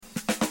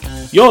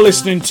You're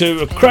listening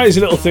to a crazy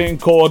little thing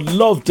called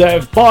Love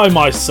Dev by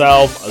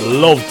myself,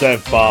 Love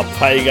Dev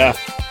Barpega.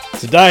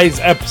 Today's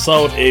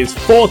episode is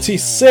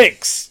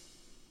 46.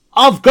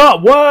 I've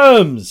got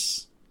worms!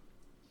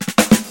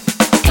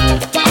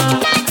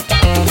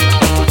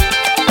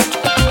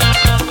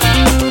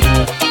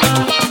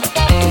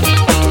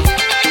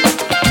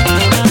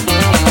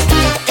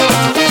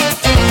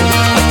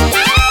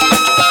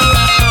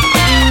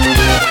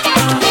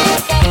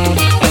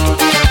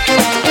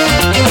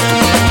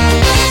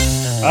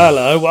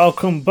 Hello,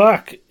 welcome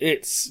back.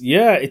 It's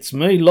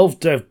me, Love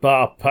Dev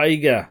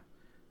Barpega.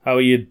 How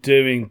are you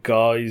doing,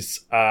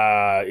 guys?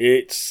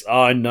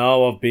 I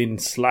know I've been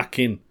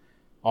slacking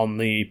on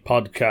the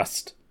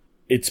podcast.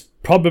 It's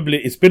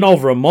been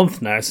over a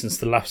month now since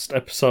the last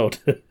episode.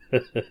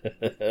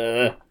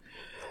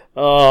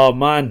 Oh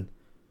man,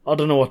 I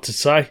don't know what to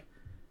say.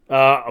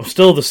 I'm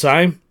still the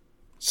same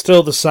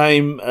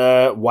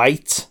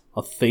weight,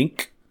 I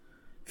think.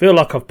 Feel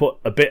like I've put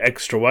a bit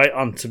extra weight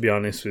on, to be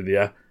honest with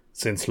you,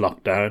 since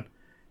lockdown.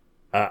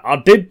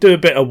 I did do a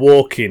bit of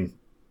walking,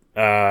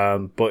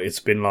 but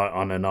it's been like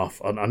on and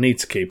off. I need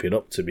to keep it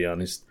up, to be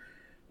honest.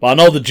 But I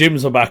know the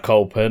gyms are back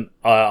open.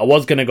 I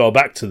was going to go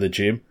back to the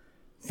gym.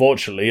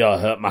 Fortunately, I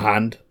hurt my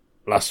hand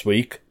last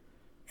week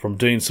from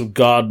doing some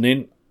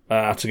gardening.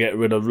 I had to get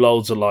rid of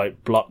loads of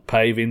like block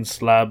paving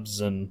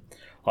slabs and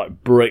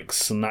like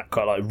bricks and that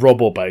kind of like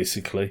rubble,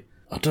 basically.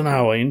 I don't know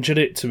how I injured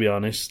it, to be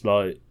honest.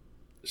 Like,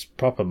 it's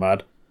proper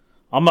mad.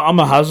 I'm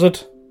a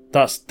hazard.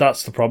 That's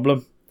the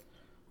problem.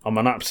 I'm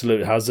an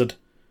absolute hazard.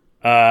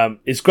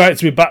 It's great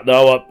to be back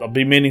though. I've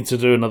been meaning to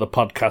do another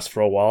podcast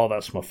for a while.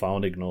 That's my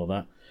phone. Ignore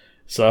that.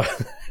 So,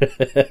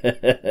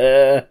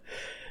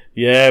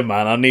 yeah,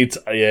 man. I need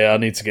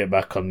to get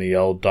back on the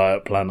old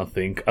diet plan. I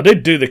think I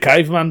did do the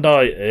caveman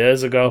diet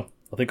years ago.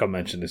 I think I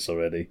mentioned this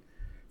already.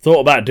 Thought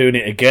about doing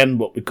it again,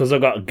 but because I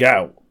got a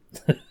gout,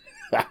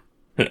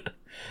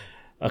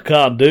 I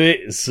can't do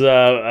it.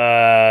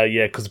 So,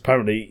 because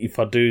apparently if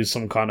I do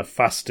some kind of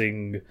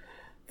fasting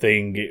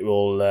thing, it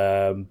will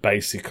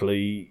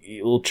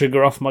it will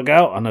trigger off my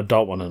gout, and I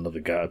don't want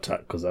another gout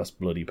attack because that's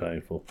bloody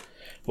painful.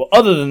 But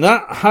other than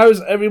that, how's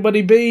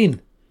everybody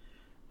been?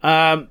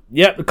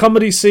 The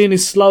comedy scene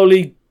is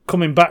slowly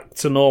coming back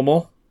to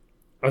normal,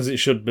 as it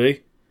should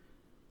be.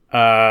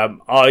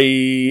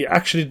 I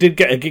actually did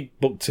get a gig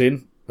booked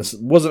in. This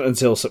wasn't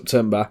until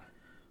September.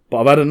 But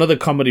I've had another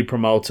comedy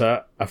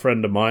promoter, a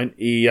friend of mine.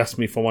 He asked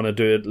me if I want to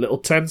do a little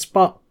 10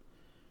 spot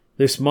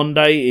this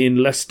Monday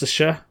in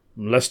Leicestershire.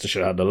 And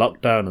Leicestershire had a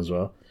lockdown as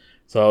well.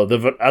 So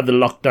they've had the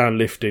lockdown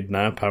lifted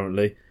now,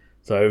 apparently.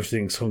 So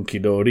everything's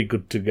hunky-dory,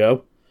 good to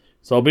go.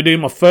 So I'll be doing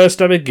my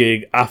first ever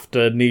gig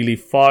after nearly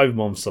 5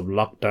 months of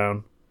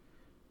lockdown.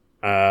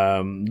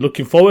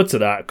 Looking forward to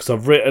that because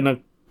I've written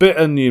a bit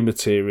of new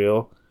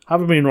material.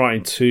 Haven't been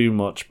writing too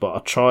much, but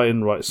I'll try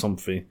and write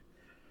something.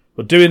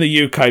 We're doing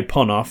the UK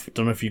Pun Off.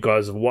 Don't know if you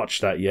guys have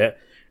watched that yet.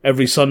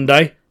 Every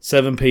Sunday,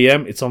 7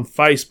 p.m. It's on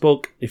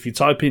Facebook. If you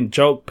type in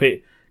Joke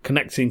Pit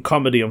Connecting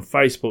Comedy on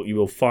Facebook, you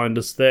will find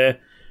us there.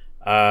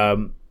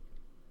 So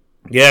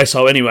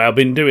anyway, I've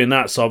been doing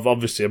that. So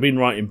I've been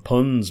writing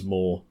puns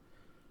more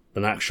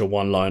than actual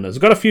one-liners.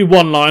 I've got a few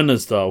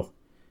one-liners, though,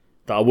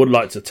 that I would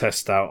like to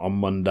test out on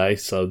Monday.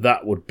 So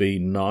that would be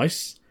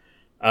nice.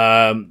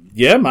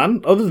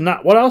 Man. Other than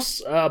that, what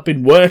else? I've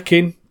been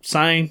working.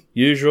 Same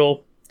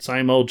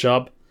old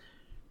job.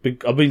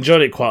 I've been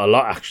enjoying it quite a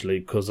lot, actually,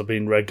 because I've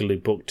been regularly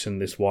booked in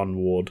this one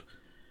ward.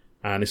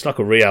 And it's like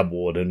a rehab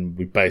ward, and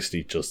we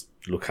basically just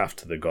look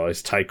after the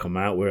guys, take them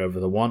out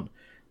wherever they want.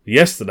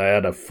 Yesterday, I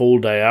had a full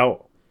day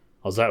out.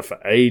 I was out for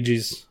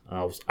ages.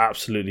 I was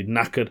absolutely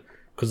knackered,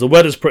 because the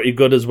weather's pretty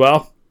good as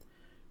well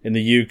in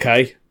the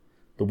UK.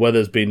 The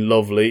weather's been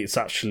lovely.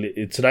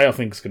 Today I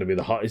think it's going to be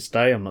the hottest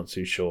day. I'm not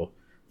too sure.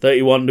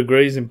 31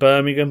 degrees in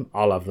Birmingham.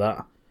 I'll have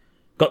that.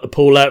 Got the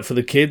pool out for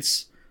the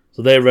kids.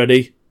 So they're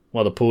ready.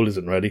 Well, the pool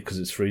isn't ready because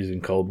it's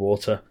freezing cold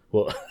water.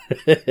 But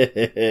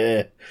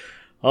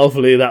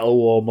hopefully that'll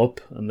warm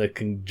up and they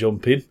can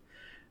jump in.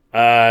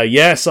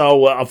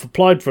 So I've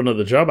applied for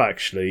another job,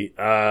 actually.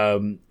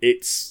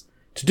 It's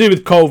to do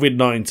with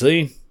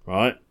COVID-19,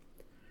 right?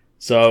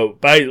 So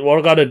what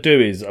I've got to do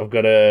is I've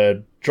got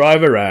to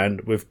drive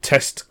around with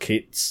test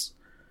kits.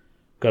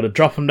 Got to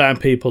drop them down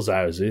people's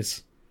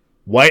houses.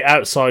 Wait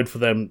outside for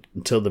them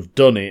until they've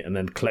done it and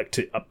then collect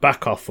it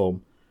back off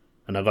them.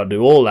 And I've got to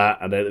do all that,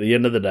 and then at the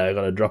end of the day, I've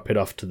got to drop it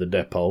off to the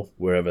depot,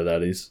 wherever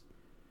that is.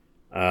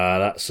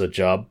 That's a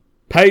job.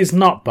 Pay's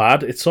not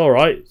bad. It's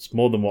alright. It's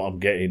more than what I'm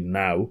getting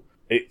now.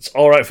 It's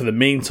alright for the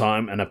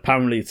meantime, and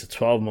apparently it's a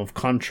 12-month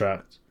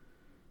contract.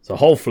 So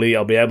hopefully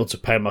I'll be able to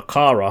pay my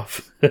car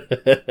off.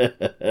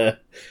 If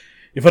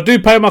I do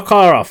pay my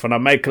car off and I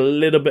make a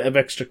little bit of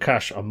extra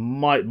cash, I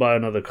might buy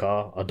another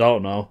car. I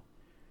don't know.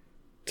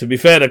 To be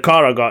fair, the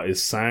car I got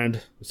is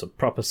sound. It's a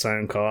proper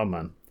sound car,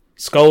 man.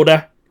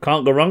 Skoda.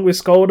 Can't go wrong with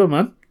Skoda,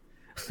 man.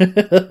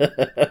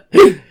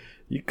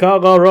 You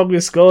can't go wrong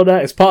with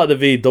Skoda. It's part of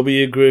the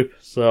VW group,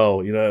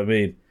 so you know what I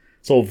mean.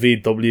 It's all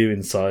VW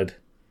inside.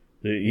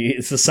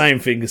 It's the same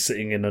thing as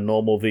sitting in a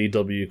normal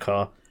VW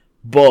car.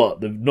 But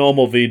the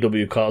normal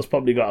VW car's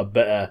probably got a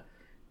better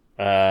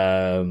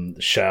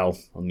shell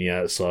on the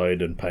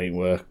outside and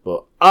paintwork.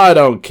 But I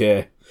don't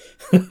care.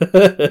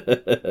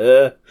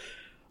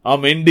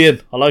 I'm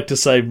Indian. I like to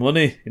save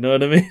money. You know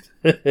what I mean?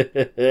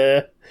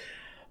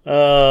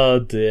 Oh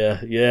dear.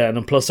 Yeah, and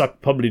then plus I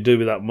could probably do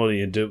with that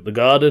money and do up the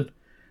garden.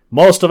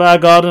 Most of our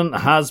garden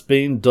has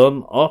been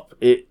done up.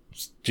 Do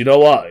you know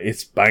what?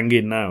 It's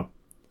banging now.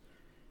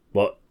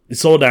 But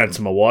it's all down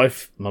to my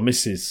wife, my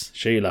missus,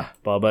 Sheila,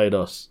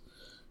 Barbados.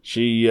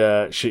 She's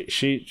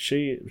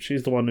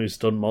the one who's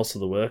done most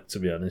of the work, to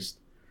be honest.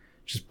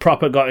 She's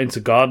proper got into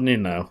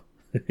gardening now.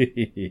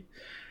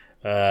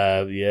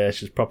 Yeah,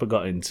 she's proper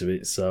got into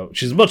it. So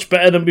she's much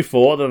better than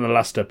before, than the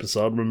last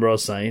episode. Remember I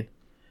was saying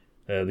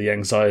the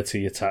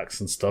anxiety attacks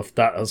and stuff,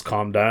 that has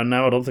calmed down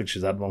now. I don't think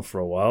she's had one for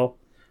a while.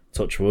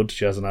 Touch wood,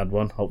 she hasn't had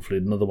one. Hopefully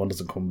another one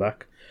doesn't come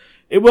back.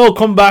 It will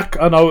come back,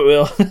 I know it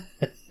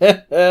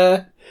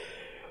will.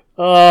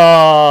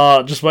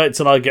 Oh, just wait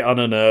till I get on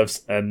her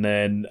nerves, and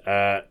then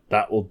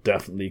that will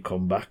definitely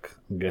come back.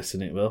 I'm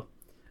guessing it will.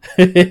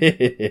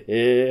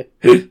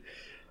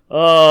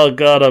 Oh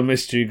God, I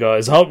missed you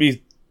guys. I hope you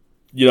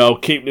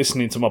keep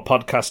listening to my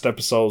podcast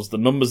episodes. The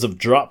numbers have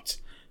dropped.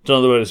 In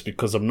other words,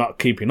 because I'm not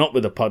keeping up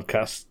with the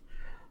podcast,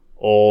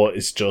 or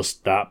it's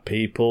just that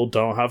people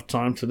don't have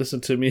time to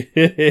listen to me.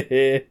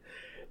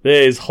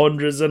 There's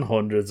hundreds and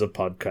hundreds of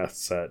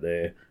podcasts out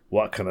there.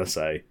 What can I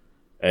say?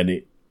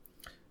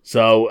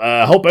 So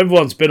I hope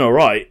everyone's been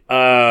alright.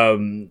 I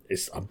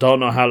don't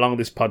know how long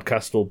this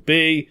podcast will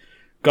be.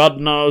 God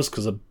knows,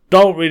 because I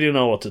don't really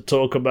know what to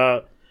talk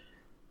about.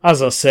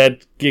 As I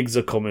said, gigs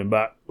are coming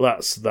back.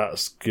 That's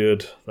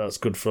good. That's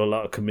good for a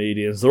lot of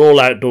comedians. They're all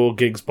outdoor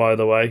gigs, by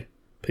the way.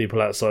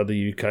 People outside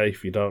the UK,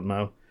 if you don't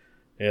know.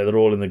 Yeah, they're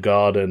all in the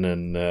garden.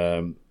 And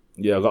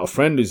I've got a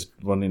friend who's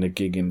running a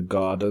gig in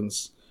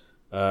gardens.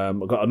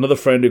 I've got another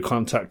friend who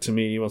contacted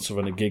me. He wants to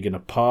run a gig in a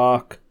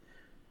park.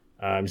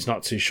 He's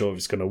not too sure if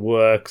it's going to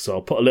work. So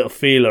I put a little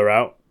feeler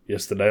out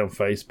yesterday on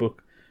Facebook.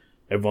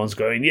 Everyone's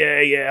going,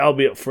 yeah, I'll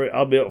be up for it.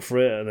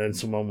 And then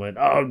someone went,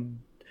 oh,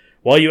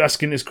 why are you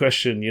asking this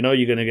question? You know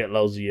you're going to get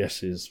loads of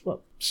yeses.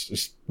 Well,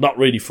 it's not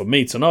really for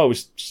me to know.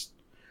 It's just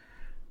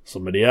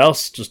somebody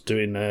else just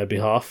doing their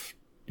behalf,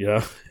 you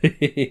know.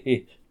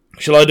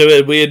 Shall I do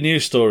a weird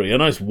news story? I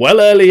know it's well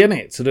early,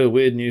 innit, to do a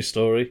weird news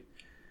story.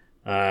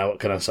 What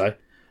can I say?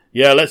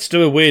 Yeah, let's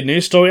do a weird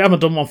news story. I haven't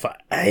done one for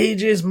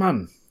ages,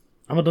 man.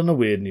 I haven't done a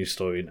weird news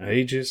story in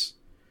ages.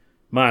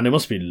 Man, there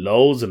must be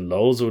loads and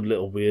loads of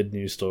little weird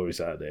news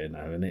stories out there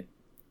now, innit?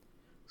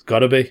 It's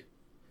gotta be.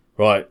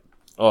 Right.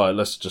 Alright,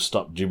 let's just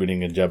stop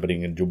gibbering and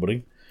jabbering and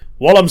jubbering.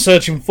 While I'm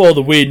searching for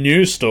the weird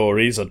news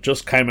stories, I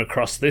just came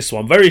across this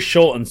one. Very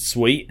short and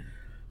sweet.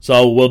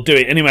 So we'll do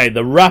it. Anyway,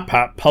 the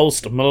rapper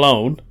Post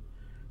Malone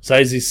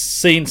says he's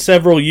seen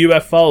several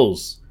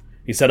UFOs.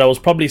 He said, I was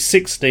probably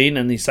 16,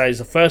 and he says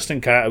the first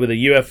encounter with a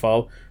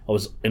UFO, I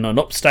was in an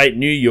upstate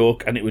New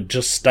York, and it would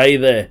just stay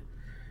there.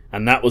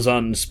 And that was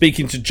on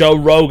speaking to Joe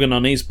Rogan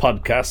on his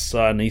podcast,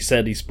 and he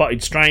said he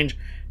spotted strange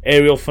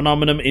aerial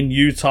phenomenon in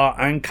Utah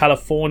and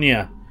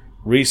California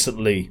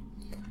recently.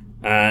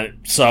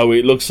 So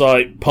it looks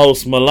like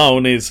Post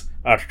Malone is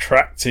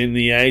attracting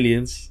the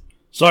aliens.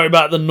 Sorry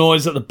about the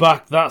noise at the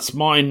back. That's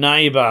my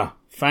neighbour.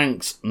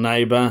 Thanks,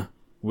 neighbour,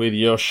 with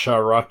your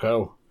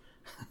Scirocco.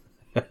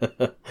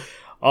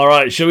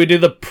 Alright, shall we do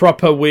the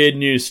proper weird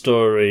news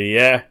story,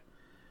 yeah?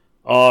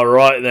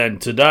 Alright then,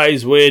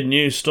 today's weird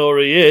news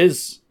story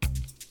is...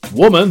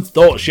 Woman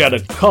thought she had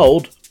a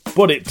cold,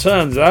 but it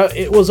turns out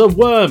it was a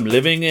worm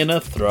living in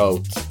her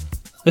throat.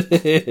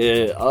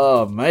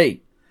 Oh,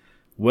 mate.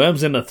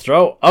 Worms in the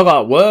throat? I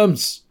got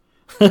worms.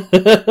 But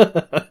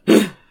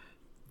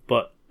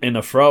in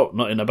the throat,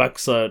 not in the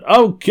backside.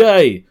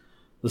 Okay.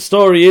 The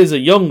story is a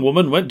young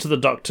woman went to the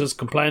doctors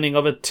complaining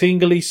of a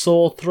tingly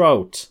sore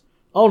throat,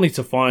 only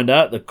to find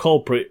out the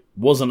culprit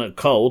wasn't a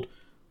cold,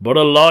 but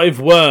a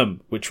live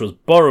worm, which was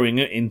burrowing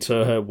it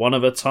into one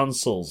of her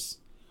tonsils.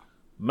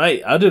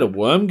 Mate, how did a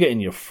worm get in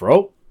your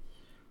throat?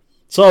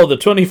 So the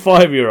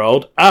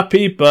 25-year-old,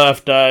 happy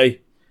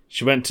birthday.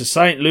 She went to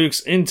St.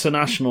 Luke's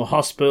International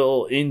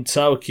Hospital in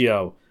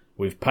Tokyo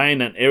with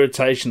pain and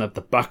irritation at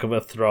the back of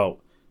her throat.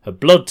 Her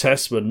blood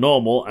tests were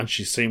normal and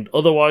she seemed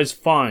otherwise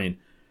fine,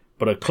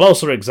 but a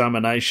closer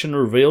examination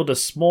revealed a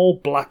small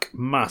black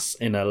mass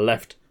in her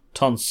left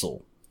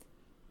tonsil.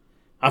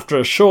 After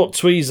a short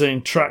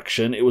tweezing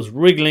traction, it was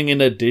wriggling in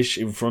a dish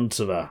in front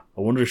of her.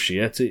 I wonder if she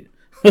ate it.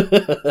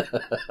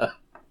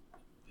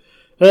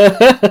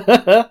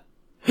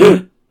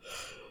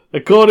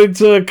 According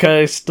to a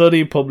case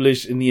study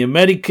published in the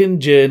American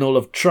Journal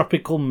of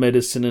Tropical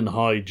Medicine and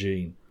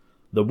Hygiene,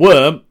 the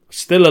worm,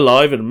 still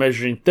alive and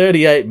measuring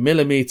 38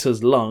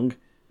 millimeters long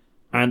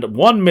and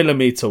 1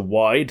 millimeter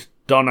wide,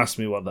 don't ask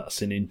me what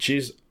that's in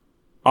inches,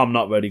 I'm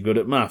not very good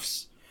at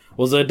maths,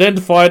 was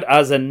identified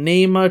as a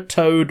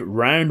nematode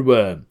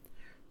roundworm.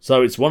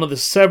 So it's one of the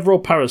several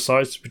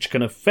parasites which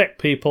can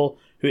affect people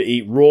who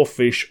eat raw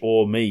fish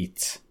or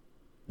meat.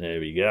 There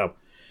we go.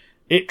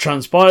 It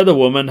transpired the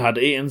woman had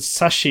eaten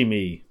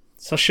sashimi.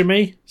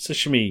 Sashimi?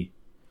 Sashimi.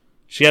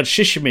 She had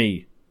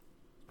shishimi.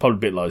 Probably a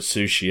bit like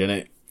sushi,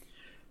 innit?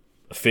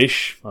 A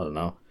fish? I don't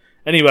know.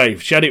 Anyway,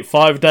 she had it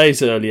 5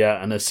 days earlier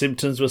and her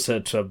symptoms were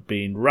said to have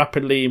been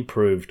rapidly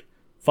improved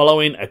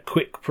following a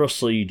quick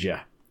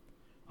procedure.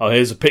 Oh,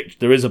 here's a picture.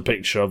 There is a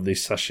picture of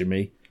this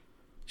sashimi.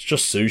 It's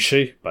just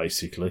sushi,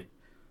 basically.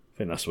 I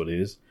think that's what it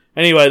is.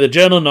 Anyway, the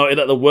journal noted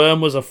that the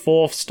worm was a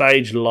 4th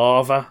stage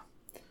larva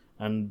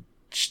and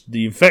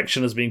the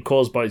infection has been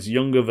caused by its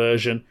younger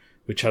version,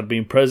 which had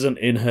been present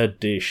in her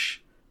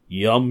dish.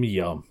 Yum,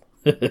 yum.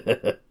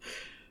 The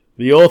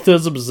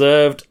authors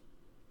observed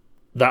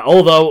that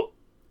although...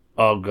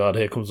 Oh god,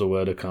 here comes a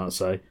word I can't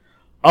say.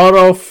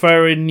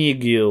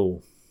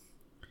 Oropharyngeal.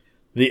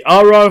 The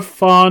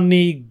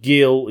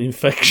oropharyngeal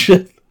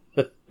infection.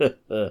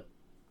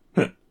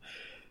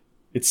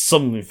 It's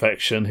some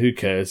infection, who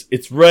cares?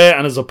 It's rare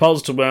and as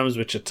opposed to worms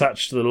which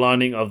attach to the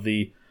lining of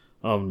the...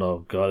 Oh no,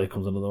 god, here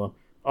comes another one.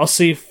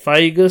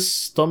 Oesophagus,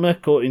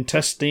 stomach or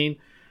intestine.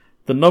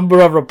 The number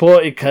of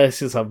reported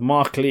cases have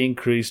markedly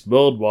increased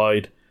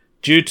worldwide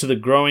due to the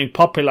growing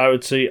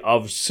popularity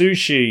of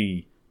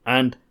sushi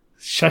and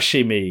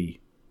sashimi.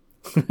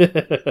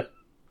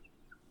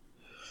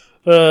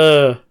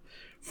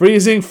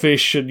 Freezing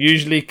fish should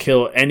usually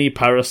kill any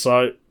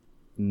parasite.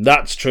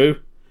 That's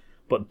true.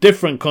 But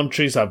different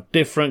countries have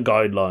different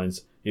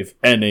guidelines, if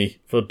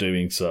any, for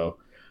doing so.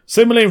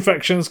 Similar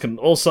infections can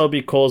also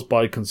be caused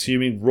by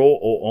consuming raw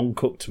or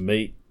uncooked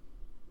meat.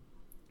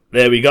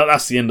 There we go,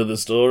 that's the end of the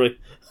story.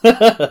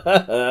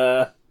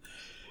 That's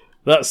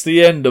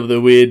the end of the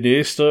weird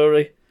news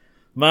story.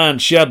 Man,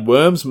 she had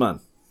worms, man.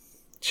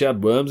 She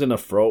had worms in her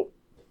throat.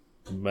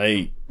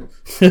 Mate.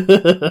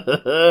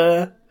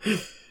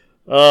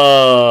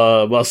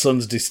 Oh, my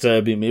son's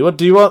disturbing me. What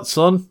do you want,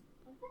 son?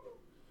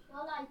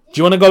 Do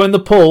you want to go in the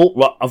pool?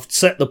 Well, I've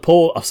set the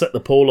pool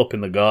up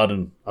in the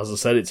garden. As I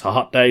said, it's a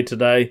hot day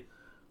today.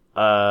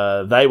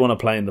 They want to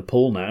play in the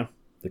pool now.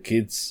 The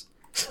kids.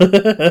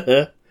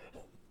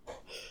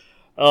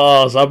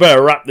 Oh, so I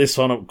better wrap this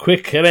one up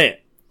quick, innit?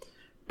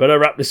 Better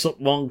wrap this up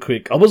one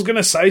quick. I was going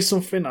to say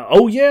something.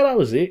 Oh, yeah, that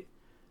was it.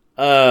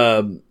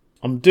 I'm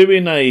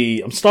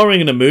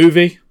starring in a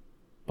movie,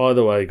 by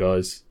the way,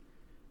 guys.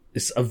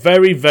 It's a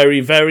very,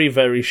 very, very,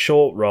 very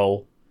short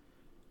role.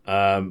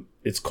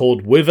 It's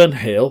called Wyvern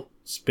Hill.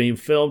 It's been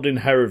filmed in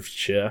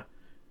Herefordshire,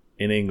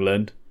 in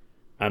England.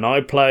 And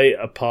I play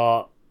a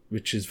part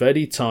which is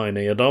very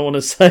tiny. I don't want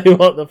to say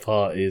what the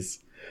part is.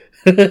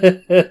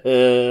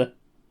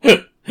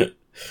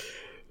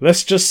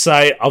 Let's just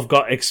say I've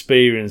got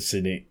experience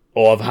in it.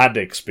 Or I've had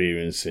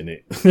experience in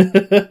it.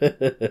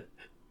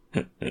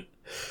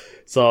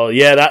 So,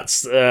 yeah,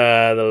 that's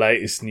the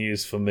latest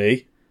news for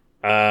me.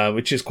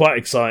 Which is quite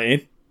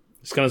exciting.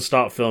 It's going to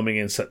start filming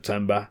in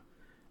September.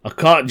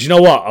 Do you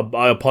know what?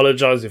 I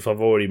apologise if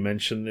I've already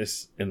mentioned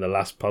this in the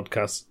last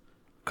podcast.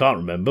 I can't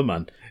remember,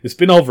 man. It's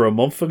been over a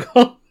month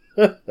ago.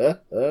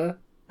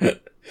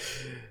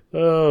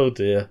 Oh,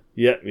 dear.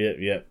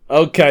 Yep.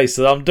 Okay,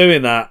 so I'm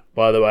doing that,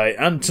 by the way.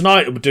 And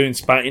tonight we're doing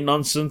Spanking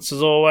Nonsense,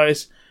 as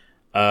always.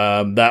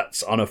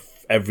 That's on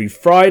every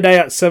Friday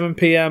at 7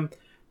 p.m.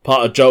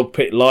 Part of Joke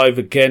Pit Live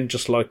again,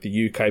 just like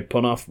the UK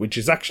Pun-Off, which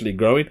is actually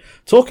growing.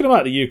 Talking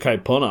about the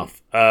UK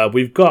Pun-Off,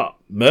 we've got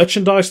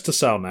merchandise to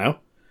sell now.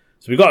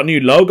 So we've got a new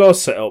logo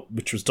set up,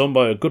 which was done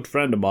by a good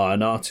friend of mine,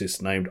 an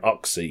artist named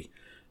Oxy.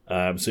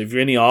 So if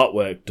you're any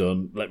artwork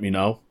done, let me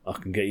know. I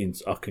can get you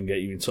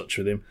in touch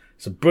with him.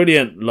 It's a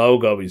brilliant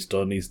logo he's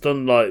done. He's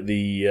done like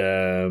the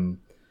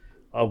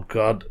oh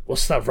god,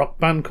 what's that rock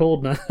band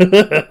called now?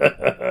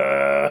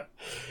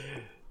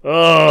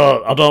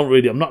 I'm not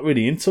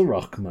really into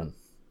rock, man.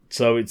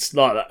 So it's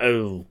like that.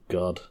 Oh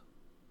god,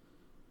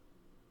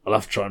 I'll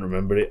have to try and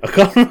remember it.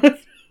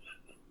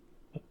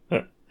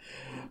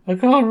 I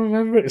can't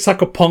remember it. It's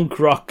like a punk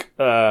rock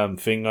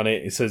thing on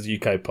it. It says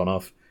UK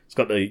Pun-Off. It's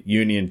got the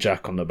Union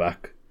Jack on the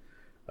back.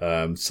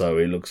 So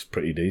it looks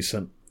pretty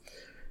decent.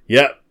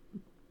 Yeah.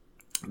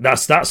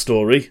 That's that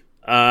story.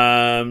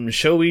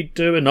 Shall we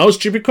do a No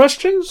Stupid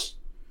Questions?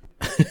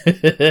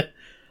 I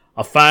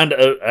found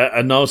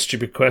a No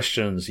Stupid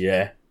Questions,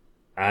 yeah.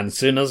 And as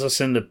soon as I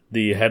seen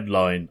the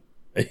headline,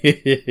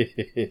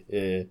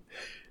 it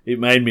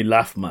made me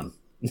laugh, man.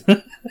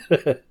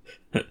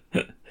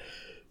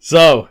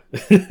 So,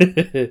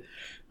 the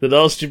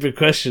No Stupid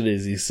Question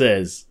is, he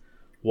says,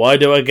 why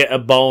do I get a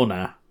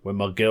boner when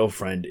my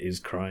girlfriend is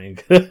crying?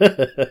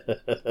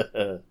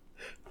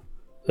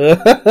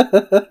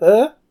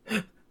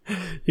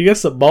 He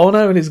gets a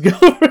boner when his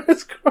girlfriend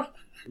is crying.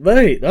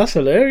 Mate, that's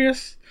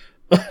hilarious.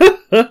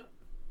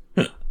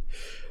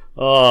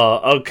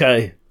 Oh,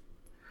 okay.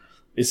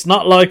 It's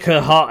not like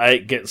her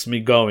heartache gets me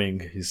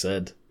going, he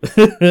said.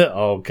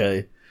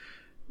 Okay.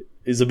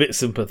 He's a bit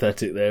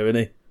sympathetic there,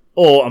 isn't he?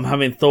 Or I'm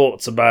having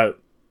thoughts about,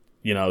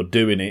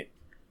 doing it.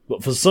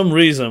 But for some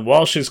reason,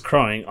 while she's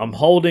crying, I'm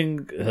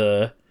holding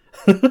her.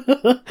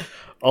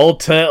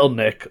 Old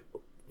turtleneck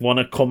want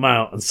to come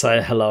out and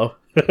say hello.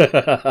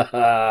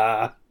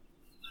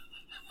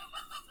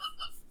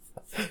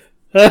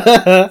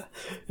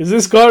 Is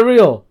this guy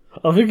real?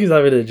 I think he's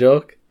having a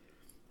joke.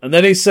 And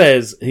then he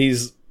says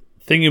his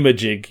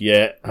thingamajig,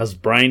 has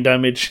brain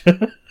damage.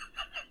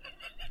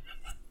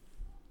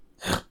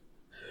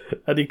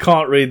 And he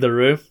can't read the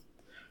room.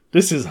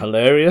 This is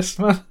hilarious,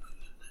 man.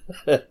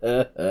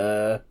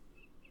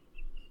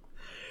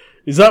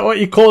 Is that what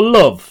you call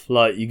love?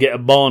 Like, you get a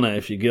boner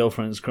if your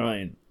girlfriend's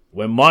crying?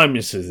 When my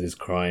missus is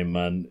crying,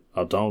 man,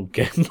 I don't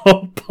get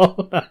no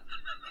boner.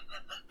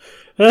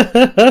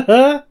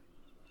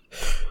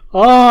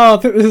 I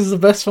think this is the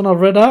best one I've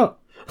read out.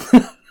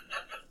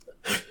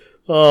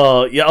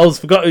 Oh, yeah, I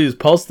forgot who's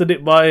posted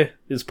it by.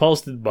 It's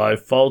posted by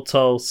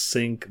Photo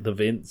Sync the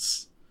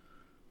Vince.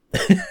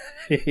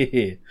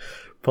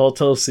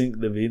 Photo Sync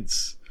the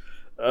Vince.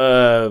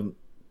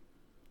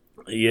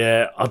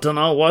 Yeah, I don't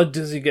know. Why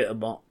does he get a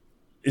boner?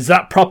 Is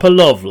that proper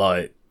love?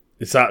 Like,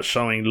 is that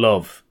showing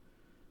love?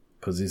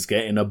 Because he's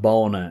getting a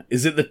boner.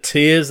 Is it the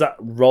tears that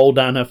roll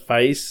down her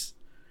face?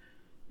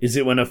 Is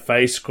it when her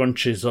face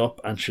scrunches up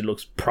and she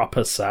looks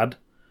proper sad?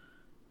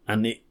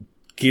 And it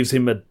gives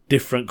him a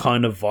different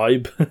kind of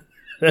vibe?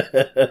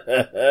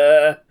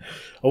 I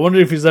wonder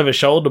if he's ever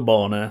showed a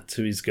boner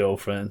to his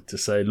girlfriend to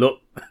say,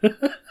 look.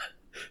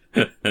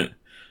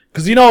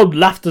 Because,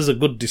 laughter's a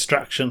good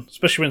distraction,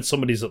 especially when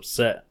somebody's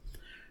upset.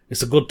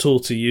 It's a good tool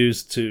to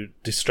use to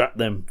distract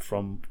them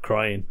from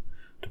crying,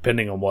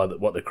 depending on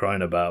what they're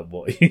crying about.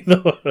 But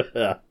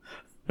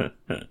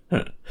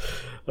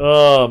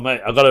oh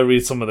mate, I gotta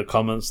read some of the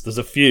comments. There's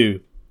a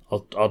few.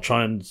 I'll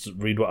try and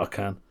read what I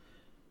can.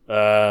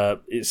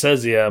 It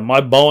says here, my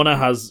boner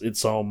has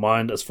its own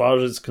mind as far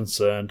as it's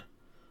concerned.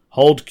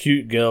 Hold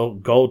cute girl,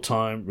 go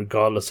time,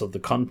 regardless of the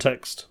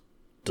context.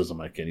 Doesn't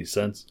make any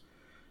sense.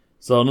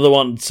 So another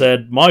one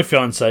said, my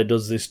fiancé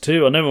does this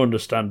too. I never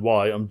understand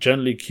why. I'm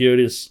generally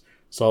curious,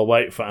 so I'll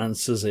wait for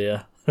answers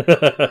here.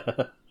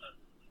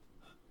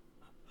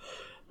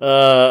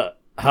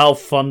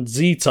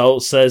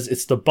 Halfonzito says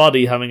it's the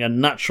body having a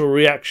natural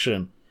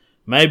reaction.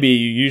 Maybe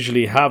you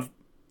usually have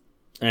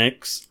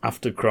X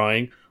after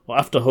crying or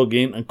after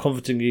hugging and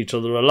comforting each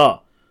other a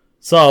lot.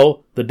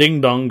 So the ding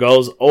dong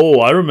goes,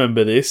 oh, I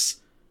remember this.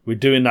 We're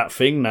doing that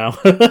thing now.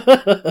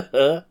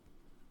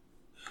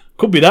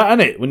 Could be that,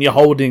 innit? When you're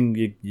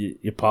holding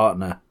your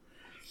partner.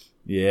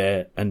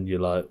 Yeah, and you're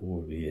like,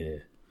 oh, yeah.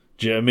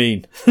 Do you know what I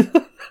mean?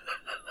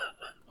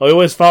 I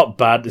always felt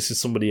bad. This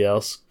is somebody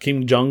else.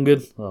 Kim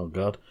Jong-un. Oh,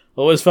 God.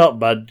 I always felt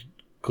bad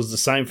because the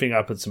same thing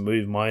happened to me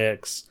with my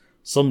ex.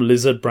 Some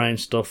lizard brain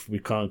stuff we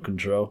can't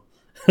control.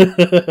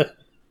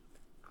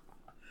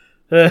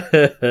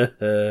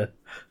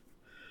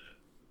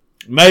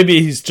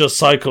 Maybe he's just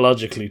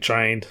psychologically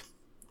trained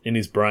in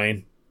his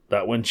brain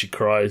that when she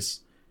cries,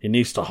 he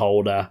needs to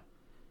hold her.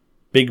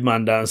 Big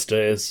man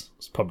downstairs.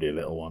 It's probably a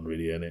little one,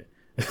 really, isn't it?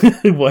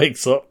 He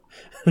wakes up.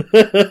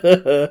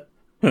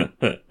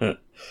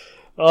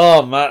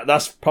 Oh, man,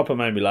 that's proper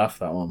made me laugh,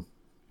 that one.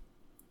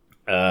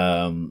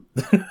 Oh,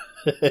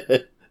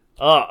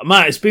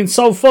 man, it's been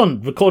so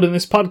fun recording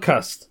this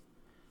podcast.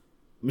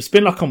 It's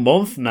been like a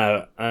month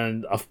now,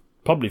 and I've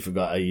probably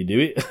forgot how you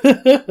do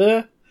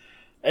it.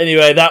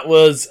 Anyway, that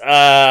was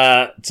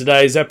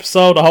today's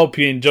episode. I hope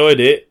you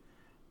enjoyed it.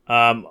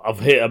 I've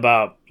hit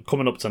about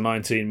coming up to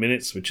 19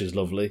 minutes, which is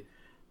lovely.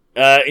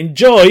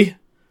 Enjoy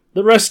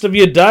the rest of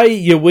your day,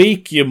 your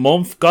week, your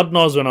month. God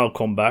knows when I'll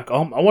come back. I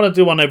want to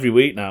do one every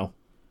week now.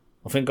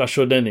 I think I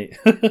should, innit?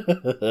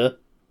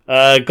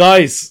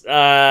 Guys,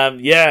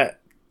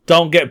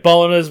 don't get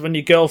boners when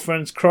your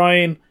girlfriend's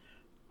crying.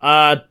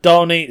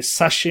 Don't eat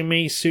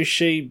sashimi,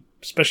 sushi,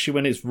 especially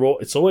when it's raw.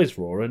 It's always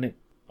raw, isn't it?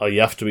 Oh,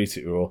 you have to eat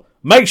it raw.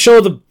 Make sure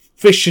the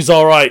fish is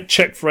alright.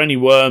 Check for any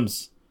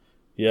worms.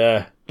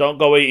 Yeah, don't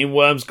go eating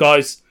worms,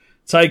 guys.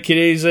 Take it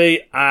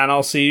easy, and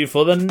I'll see you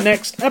for the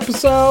next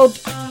episode.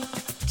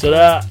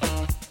 Ta-da!